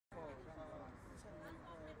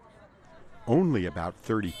Only about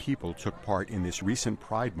 30 people took part in this recent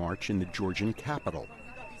Pride March in the Georgian capital.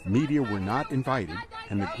 Media were not invited,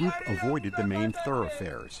 and the group avoided the main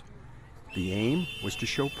thoroughfares. The aim was to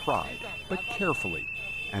show pride, but carefully,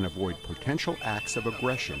 and avoid potential acts of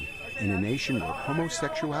aggression in a nation where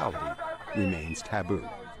homosexuality remains taboo.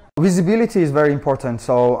 Visibility is very important,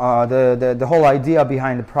 so the whole idea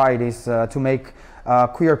behind the Pride is to make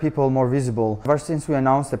queer people more visible. Ever since we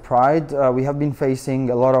announced the Pride, we have been facing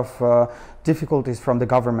a lot of difficulties from the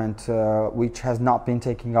government, which has not been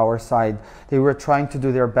taking our side. They were trying to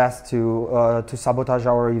do their best to sabotage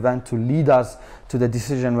our event, to lead us to the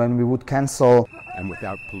decision when we would cancel. And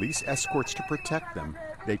without police escorts to protect them,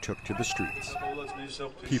 they took to the streets.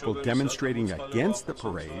 People demonstrating against the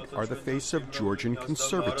parade are the face of Georgian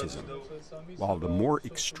conservatism. While the more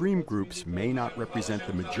extreme groups may not represent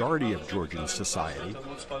the majority of Georgian society,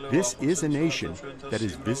 this is a nation that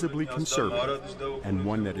is visibly conservative and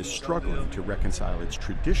one that is struggling to reconcile its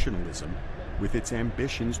traditionalism with its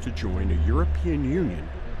ambitions to join a European Union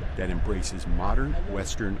that embraces modern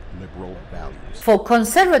Western liberal values. For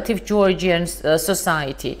conservative Georgian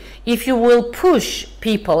society, if you will push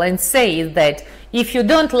people and say that if you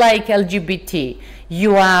don't like LGBT,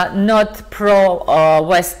 you are not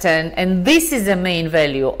pro-Western, and this is the main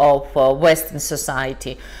value of Western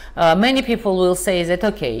society, many people will say that,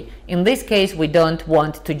 okay, in this case we don't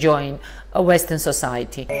want to join a Western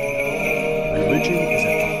society. Religion is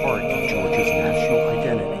at the heart of Georgia's national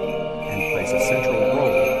identity and plays a central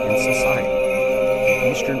role in society.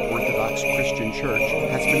 The Eastern Orthodox Christian Church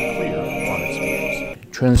has been clear on its views.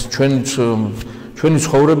 ჩვენი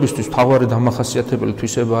ცხოვრებისთვის თავარი დამახასიათებელი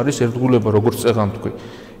თვისება არის ერთგულება, როგორც წეღან თქვი,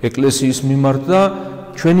 ეკლესიის მიმართ და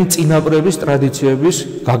ჩვენი წინაპრების ტრადიციების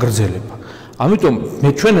გაგრძელება. ამიტომ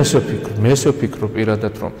მე ესე ვფიქრობ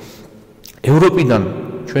პირადად, რომ ევროპიდან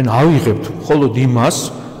ჩვენ ავიღებთ მხოლოდ იმას,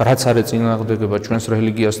 რაც არის წინააღმდეგობა ჩვენს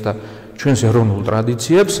რელიგიას და ჩვენს ეროვნულ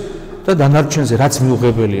ტრადიციებს და დანარჩენზე რაც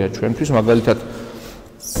მიუღებელია ჩვენთვის, მაგალითად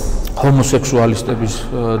ჰომოსექსუალისტების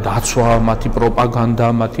დაცვა, მათი პროპაგანდა,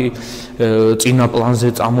 მათი წინა პლანზე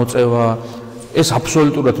წამოწევა, ეს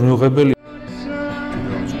აბსოლუტურად მიუღებელია. To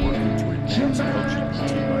those working to advance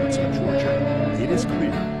LGBT rights in Georgia, it is